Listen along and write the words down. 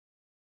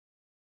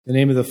In the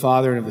name of the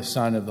Father, and of the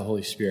Son, and of the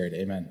Holy Spirit.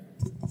 Amen.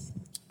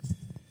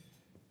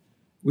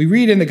 We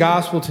read in the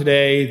Gospel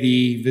today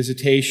the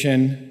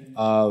visitation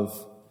of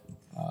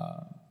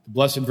the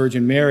Blessed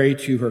Virgin Mary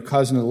to her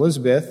cousin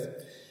Elizabeth.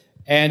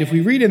 And if we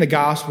read in the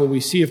Gospel,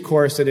 we see, of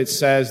course, that it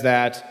says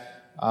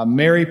that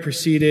Mary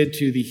proceeded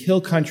to the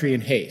hill country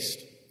in haste.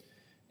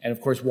 And,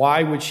 of course,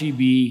 why would she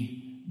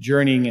be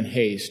journeying in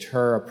haste,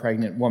 her, a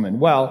pregnant woman?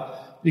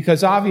 Well,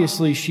 because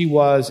obviously she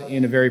was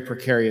in a very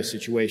precarious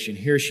situation.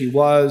 Here she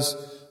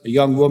was, a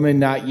young woman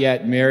not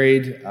yet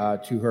married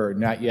to her,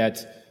 not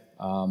yet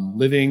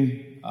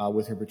living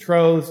with her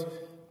betrothed.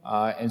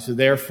 And so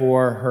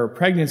therefore, her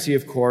pregnancy,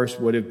 of course,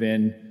 would have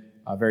been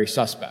very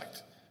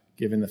suspect,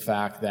 given the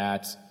fact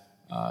that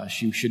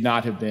she should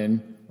not have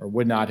been or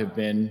would not have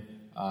been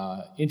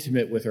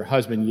intimate with her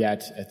husband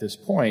yet at this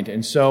point.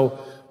 And so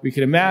we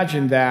can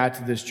imagine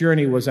that this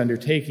journey was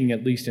undertaking,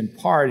 at least in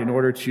part, in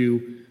order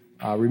to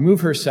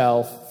remove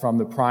herself from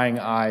the prying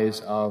eyes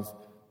of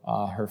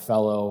her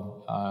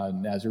fellow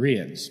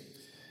Nazareans.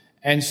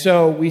 And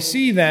so we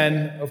see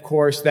then, of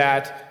course,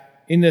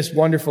 that in this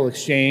wonderful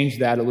exchange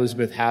that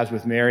Elizabeth has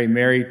with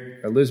Mary,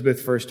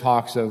 Elizabeth first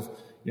talks of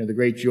the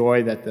great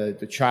joy that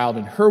the child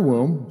in her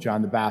womb,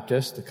 John the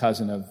Baptist, the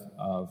cousin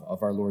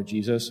of our Lord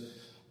Jesus,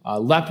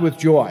 leapt with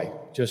joy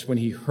just when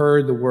he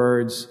heard the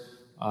words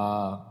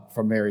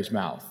from Mary's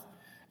mouth.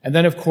 And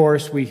then, of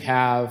course, we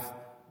have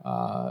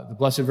the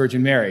Blessed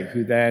Virgin Mary,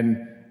 who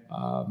then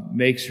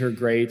makes her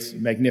great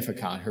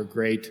Magnificat, her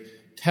great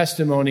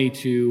testimony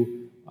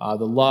to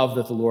the love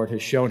that the Lord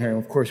has shown her. And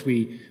of course,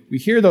 we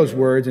hear those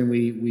words and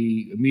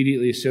we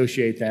immediately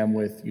associate them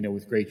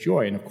with great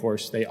joy, and of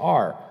course they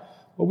are.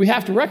 But we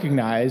have to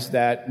recognize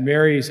that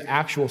Mary's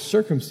actual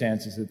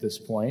circumstances at this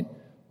point,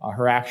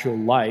 her actual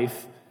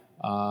life,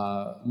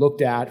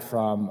 looked at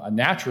from a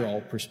natural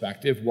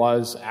perspective,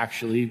 was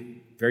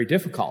actually very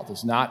difficult.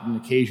 It's not an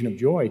occasion of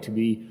joy to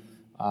be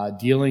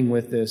dealing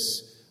with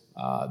this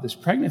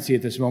pregnancy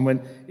at this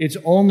moment. It's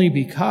only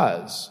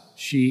because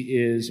she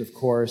is, of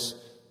course,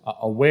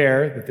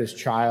 aware that this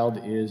child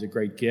is a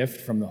great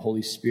gift from the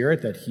Holy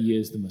Spirit, that he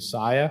is the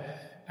Messiah,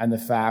 and the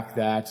fact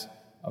that,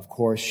 of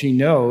course, she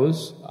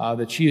knows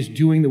that she is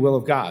doing the will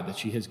of God, that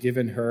she has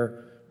given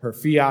her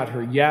fiat,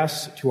 her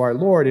yes to our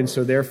Lord, and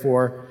so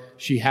therefore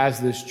she has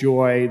this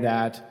joy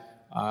that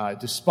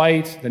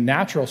despite the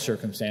natural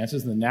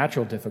circumstances and the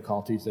natural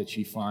difficulties that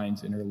she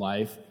finds in her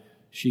life,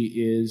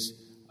 she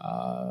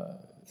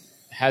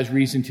has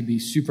reason to be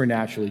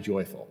supernaturally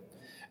joyful.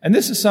 And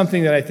this is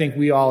something that I think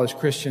we all as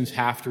Christians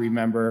have to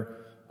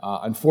remember.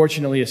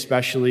 Unfortunately,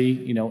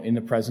 especially, in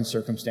the present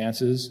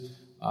circumstances,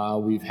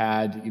 we've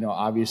had,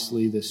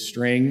 obviously this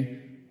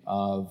string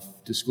of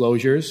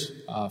disclosures,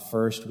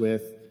 first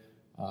with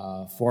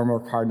former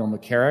Cardinal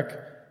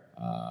McCarrick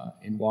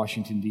in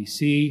Washington,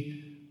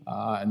 D.C.,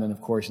 and then,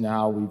 of course,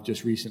 now we've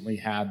just recently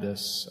had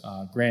this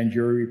grand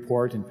jury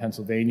report in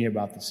Pennsylvania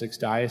about the 6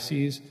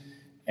 dioceses.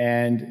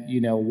 And,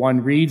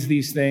 one reads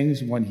these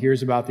things, one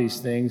hears about these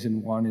things,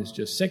 and one is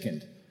just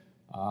sickened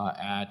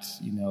at,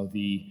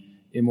 the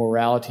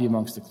immorality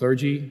amongst the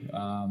clergy,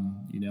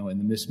 and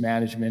the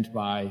mismanagement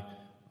by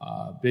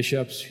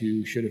bishops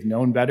who should have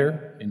known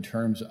better in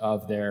terms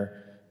of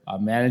their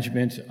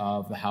management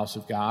of the house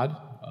of God,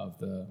 of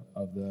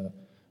the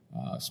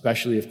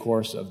especially, of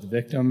course, of the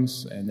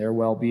victims and their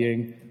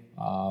well-being,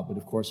 but,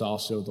 of course,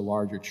 also the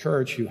larger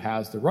church, who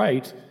has the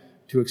right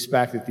to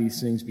expect that these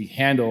things be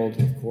handled,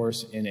 of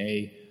course, in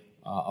a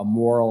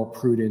moral,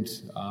 prudent,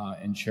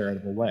 and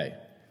charitable way.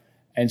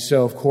 And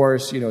so, of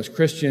course, as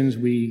Christians,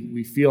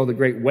 we feel the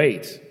great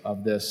weight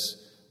of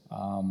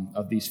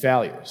these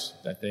failures,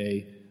 that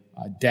they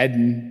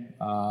deaden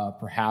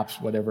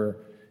perhaps whatever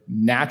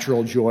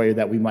natural joy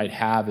that we might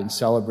have in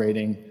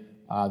celebrating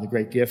the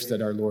great gifts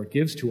that our Lord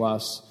gives to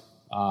us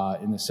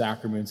in the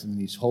sacraments and in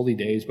these holy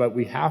days. But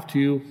we have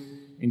to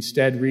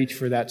instead reach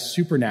for that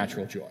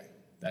supernatural joy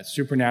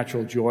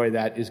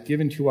that is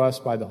given to us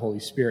by the Holy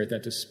Spirit,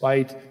 that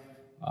despite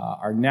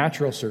our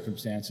natural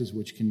circumstances,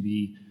 which can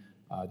be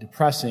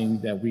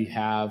depressing, that we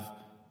have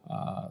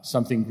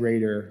something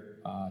greater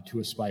to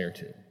aspire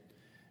to.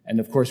 And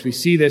of course, we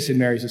see this in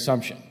Mary's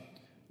assumption,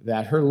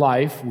 that her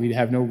life, we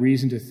have no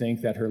reason to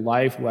think that her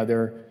life,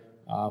 whether,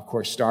 of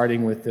course,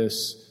 starting with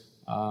this,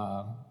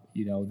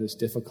 this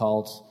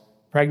difficult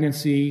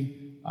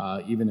pregnancy,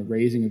 even the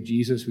raising of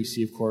Jesus, we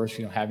see, of course,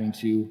 having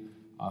to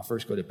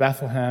first go to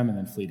Bethlehem and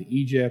then flee to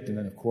Egypt, and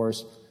then, of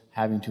course,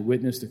 having to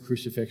witness the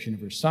crucifixion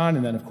of her son,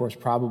 and then, of course,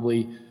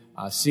 probably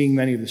seeing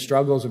many of the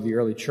struggles of the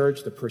early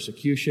church, the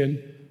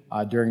persecution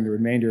during the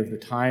remainder of the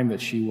time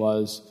that she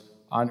was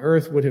on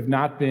earth, would have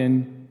not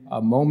been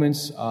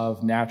moments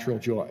of natural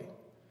joy.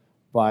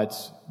 But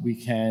we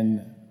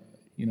can,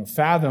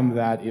 fathom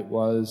that it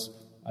was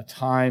a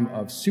time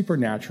of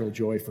supernatural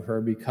joy for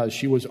her, because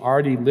she was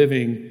already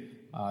living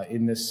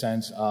in this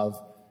sense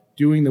of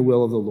doing the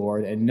will of the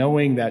Lord and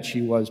knowing that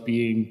she was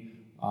being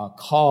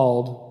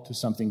called to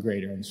something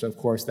greater. And so, of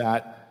course,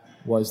 that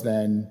was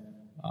then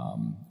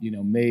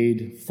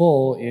made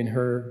full in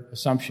her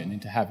assumption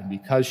into heaven,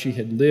 because she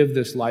had lived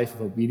this life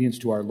of obedience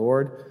to our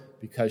Lord,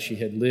 because she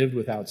had lived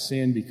without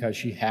sin, because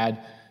she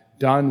had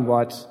done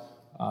what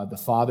the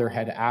Father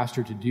had asked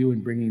her to do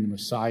in bringing the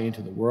Messiah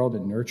into the world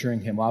and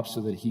nurturing him up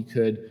so that he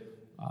could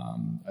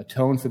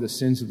atone for the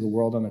sins of the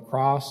world on the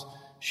cross.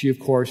 She, of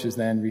course, is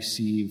then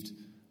received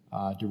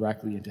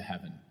directly into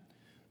heaven.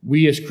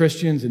 We as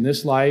Christians in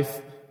this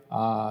life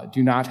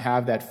do not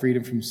have that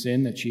freedom from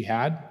sin that she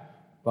had,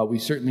 but we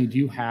certainly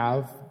do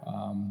have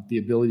the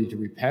ability to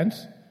repent,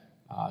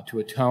 to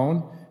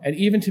atone, and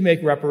even to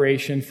make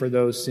reparation for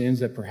those sins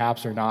that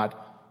perhaps are not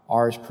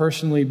ours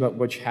personally, but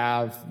which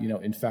have,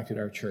 infected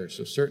our church.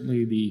 So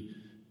certainly the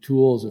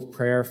tools of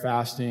prayer,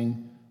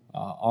 fasting,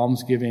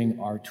 almsgiving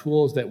are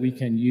tools that we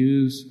can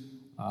use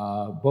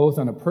both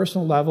on a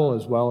personal level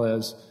as well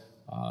as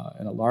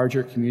in a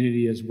larger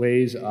community as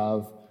ways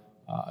of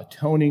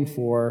atoning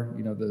for,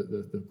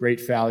 the great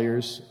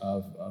failures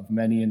of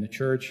many in the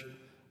church,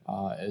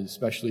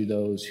 especially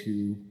those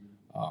who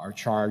are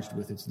charged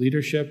with its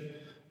leadership,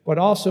 but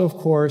also, of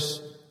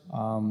course,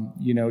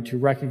 to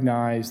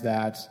recognize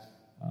that,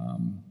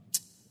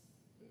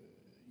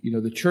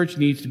 the church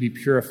needs to be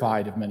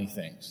purified of many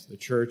things. The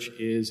church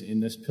is, in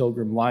this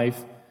pilgrim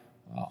life,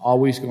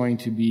 always going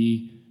to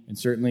be, and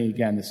certainly,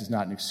 again, this is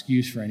not an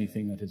excuse for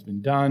anything that has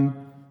been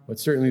done, but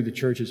certainly the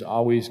church is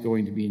always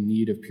going to be in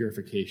need of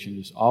purification.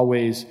 It's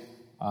always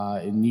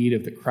in need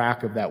of the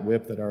crack of that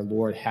whip that our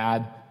Lord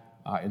had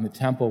in the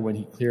temple when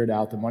he cleared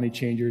out the money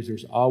changers.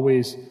 There's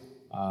always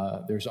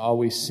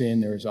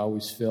sin, there's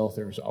always filth,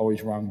 there's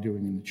always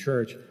wrongdoing in the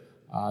church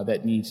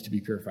that needs to be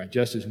purified.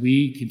 Just as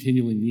we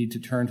continually need to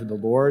turn to the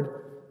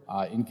Lord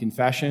in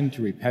confession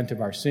to repent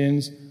of our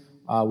sins,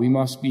 we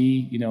must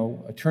be,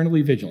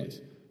 eternally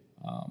vigilant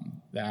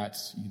that,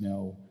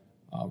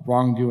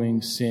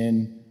 wrongdoing,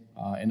 sin,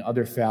 and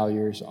other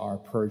failures are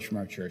purged from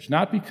our church.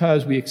 Not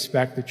because we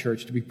expect the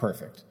church to be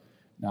perfect,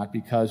 not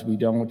because we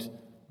don't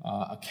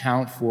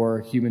account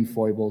for human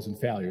foibles and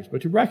failures,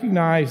 but to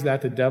recognize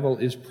that the devil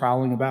is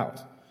prowling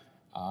about,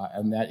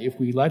 and that if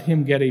we let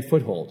him get a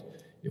foothold,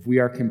 if we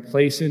are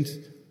complacent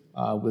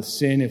with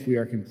sin, if we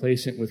are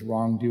complacent with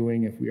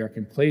wrongdoing, if we are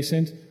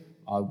complacent,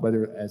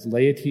 whether as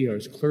laity or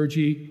as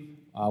clergy,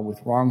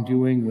 with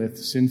wrongdoing, with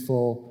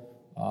sinful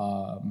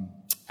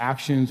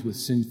actions, with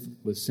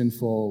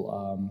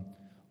sinful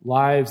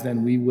lives,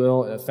 then we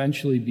will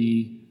eventually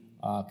be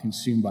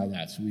consumed by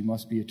that. So we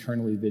must be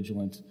eternally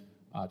vigilant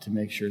to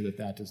make sure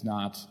that does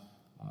not,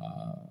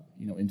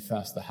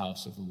 infest the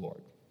house of the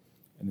Lord.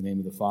 In the name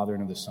of the Father,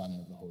 and of the Son, and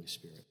of the Holy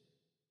Spirit.